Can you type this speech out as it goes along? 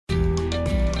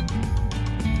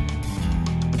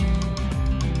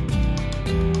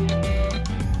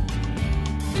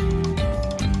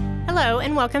Hello,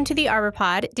 and welcome to the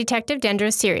ArborPod Detective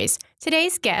Dendro series.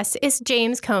 Today's guest is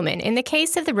James Komen in the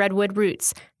case of the Redwood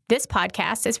Roots. This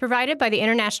podcast is provided by the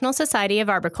International Society of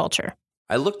Arboriculture.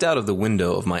 I looked out of the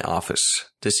window of my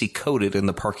office to see Codit in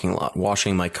the parking lot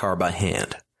washing my car by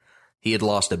hand. He had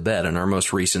lost a bet in our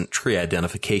most recent tree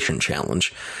identification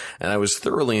challenge, and I was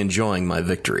thoroughly enjoying my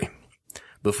victory.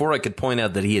 Before I could point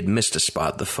out that he had missed a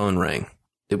spot, the phone rang.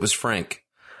 It was Frank,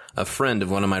 a friend of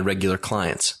one of my regular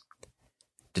clients.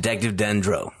 Detective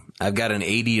Dendro, I've got an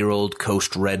 80-year-old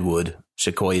coast redwood,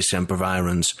 Sequoia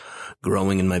sempervirens,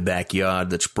 growing in my backyard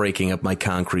that's breaking up my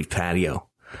concrete patio.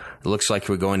 It looks like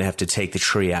we're going to have to take the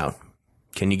tree out.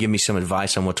 Can you give me some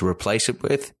advice on what to replace it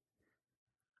with?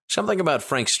 Something about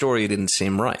Frank's story didn't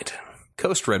seem right.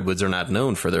 Coast redwoods are not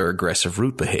known for their aggressive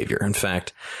root behavior. In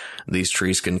fact, these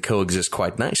trees can coexist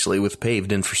quite nicely with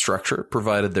paved infrastructure,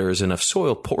 provided there is enough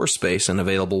soil pore space and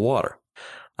available water.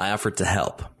 I offered to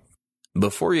help.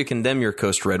 Before you condemn your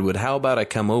coast redwood, how about I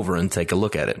come over and take a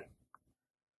look at it?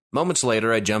 Moments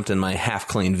later, I jumped in my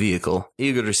half-clean vehicle,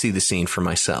 eager to see the scene for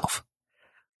myself.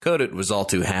 Codit was all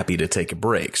too happy to take a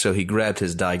break, so he grabbed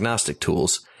his diagnostic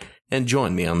tools and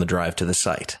joined me on the drive to the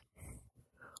site.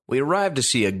 We arrived to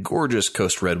see a gorgeous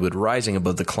coast redwood rising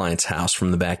above the client's house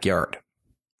from the backyard.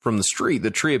 From the street,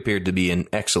 the tree appeared to be in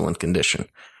excellent condition.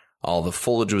 All the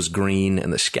foliage was green,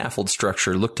 and the scaffold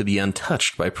structure looked to be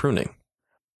untouched by pruning.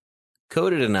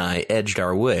 Codit and I edged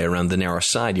our way around the narrow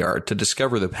side yard to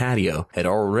discover the patio had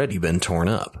already been torn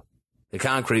up. The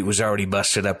concrete was already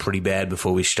busted up pretty bad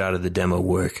before we started the demo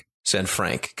work, said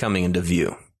Frank, coming into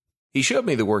view. He showed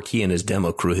me the work he and his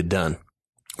demo crew had done.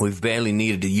 We've barely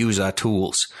needed to use our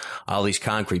tools. All these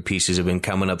concrete pieces have been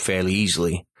coming up fairly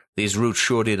easily. These roots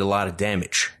sure did a lot of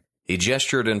damage. He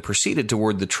gestured and proceeded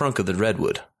toward the trunk of the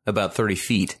redwood, about 30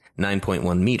 feet,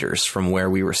 9.1 meters from where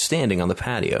we were standing on the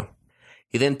patio.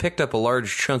 He then picked up a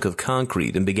large chunk of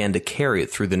concrete and began to carry it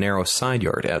through the narrow side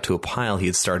yard out to a pile he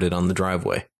had started on the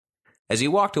driveway. As he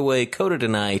walked away, Codit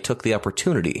and I took the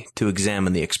opportunity to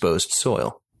examine the exposed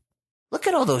soil. Look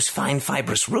at all those fine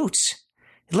fibrous roots.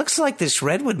 It looks like this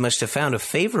redwood must have found a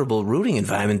favorable rooting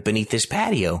environment beneath this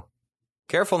patio.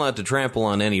 Careful not to trample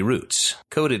on any roots,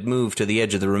 Codit moved to the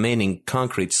edge of the remaining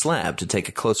concrete slab to take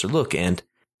a closer look and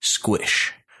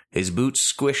squish. His boots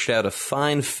squished out a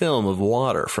fine film of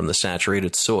water from the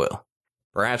saturated soil.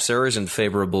 Perhaps there isn't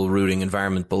favorable rooting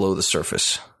environment below the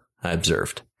surface, I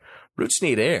observed. Roots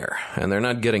need air, and they're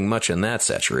not getting much in that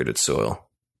saturated soil.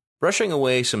 Brushing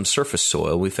away some surface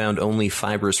soil, we found only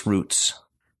fibrous roots.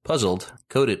 Puzzled,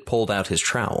 Codit pulled out his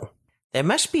trowel. There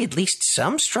must be at least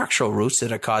some structural roots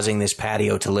that are causing this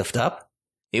patio to lift up.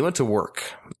 He went to work,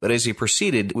 but as he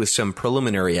proceeded with some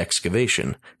preliminary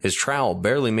excavation, his trowel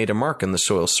barely made a mark on the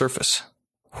soil's surface.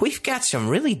 We've got some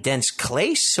really dense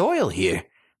clay soil here.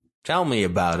 Tell me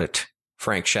about it,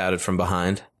 Frank shouted from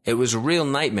behind. It was a real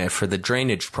nightmare for the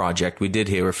drainage project we did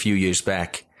here a few years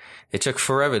back. It took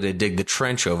forever to dig the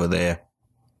trench over there.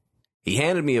 He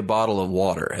handed me a bottle of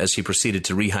water as he proceeded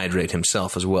to rehydrate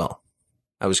himself as well.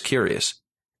 I was curious.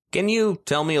 Can you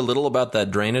tell me a little about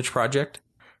that drainage project?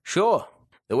 Sure.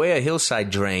 The way a hillside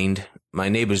drained, my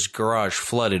neighbor's garage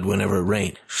flooded whenever it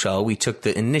rained, so we took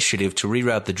the initiative to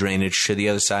reroute the drainage to the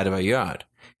other side of our yard.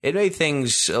 It made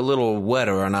things a little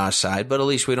wetter on our side, but at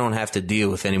least we don't have to deal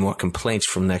with any more complaints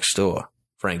from next door.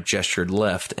 Frank gestured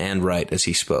left and right as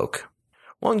he spoke.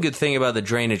 One good thing about the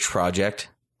drainage project,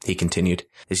 he continued,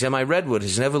 is that my redwood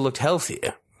has never looked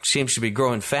healthier. It seems to be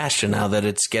growing faster now that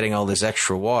it's getting all this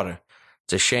extra water.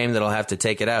 It's a shame that I'll have to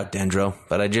take it out, Dendro,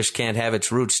 but I just can't have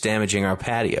its roots damaging our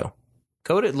patio.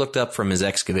 Codit looked up from his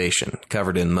excavation,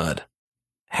 covered in mud.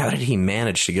 How did he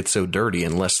manage to get so dirty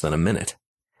in less than a minute?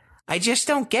 I just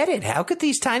don't get it. How could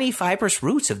these tiny fibrous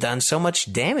roots have done so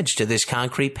much damage to this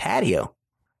concrete patio?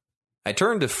 I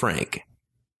turned to Frank.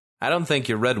 I don't think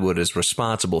your redwood is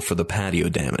responsible for the patio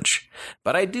damage,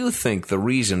 but I do think the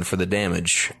reason for the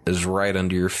damage is right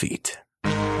under your feet.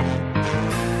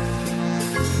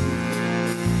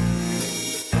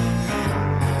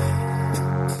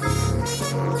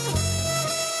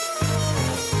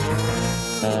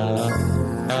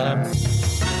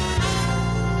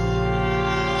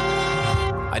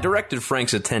 I directed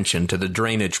Frank's attention to the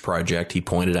drainage project he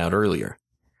pointed out earlier.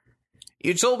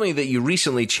 You told me that you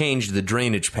recently changed the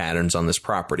drainage patterns on this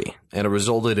property, and it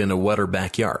resulted in a wetter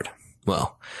backyard.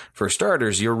 Well, for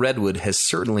starters, your redwood has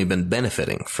certainly been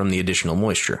benefiting from the additional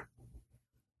moisture.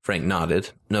 Frank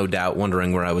nodded, no doubt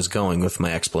wondering where I was going with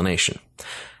my explanation.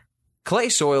 Clay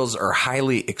soils are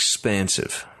highly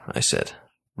expansive, I said,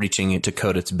 reaching into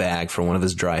Codit's bag for one of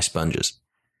his dry sponges.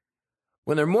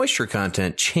 When their moisture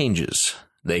content changes,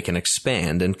 they can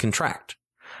expand and contract.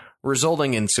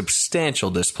 resulting in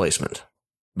substantial displacement.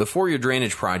 Before your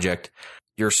drainage project,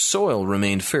 your soil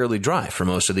remained fairly dry for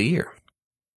most of the year.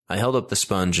 I held up the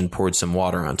sponge and poured some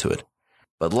water onto it.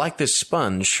 But like this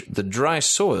sponge, the dry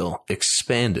soil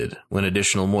expanded when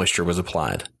additional moisture was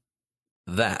applied.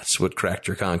 That's what cracked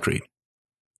your concrete.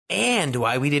 And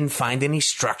why we didn't find any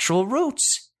structural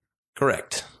roots.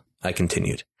 Correct, I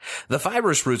continued. The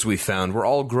fibrous roots we found were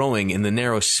all growing in the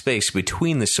narrow space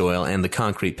between the soil and the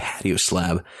concrete patio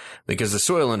slab because the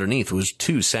soil underneath was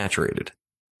too saturated.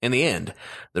 In the end,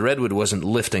 the redwood wasn't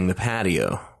lifting the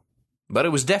patio, but it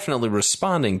was definitely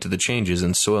responding to the changes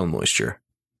in soil moisture.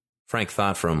 Frank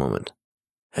thought for a moment.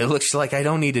 It looks like I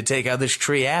don't need to take out this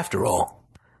tree after all.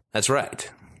 That's right.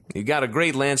 You got a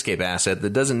great landscape asset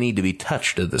that doesn't need to be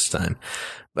touched at this time.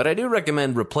 But I do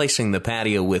recommend replacing the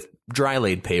patio with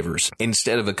dry-laid pavers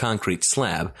instead of a concrete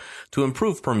slab to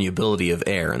improve permeability of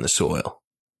air in the soil.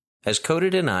 As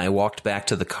Codit and I walked back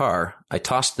to the car, I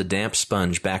tossed the damp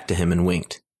sponge back to him and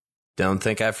winked. Don't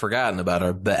think I've forgotten about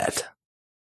our bet.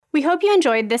 We hope you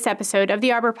enjoyed this episode of the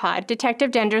ArborPod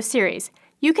Detective Dendro series.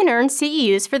 You can earn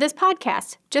CEUs for this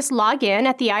podcast. Just log in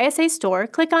at the ISA store,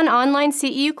 click on Online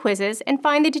CEU Quizzes, and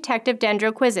find the Detective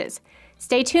Dendro quizzes.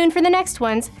 Stay tuned for the next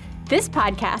ones. This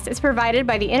podcast is provided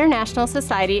by the International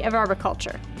Society of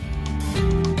Arboriculture.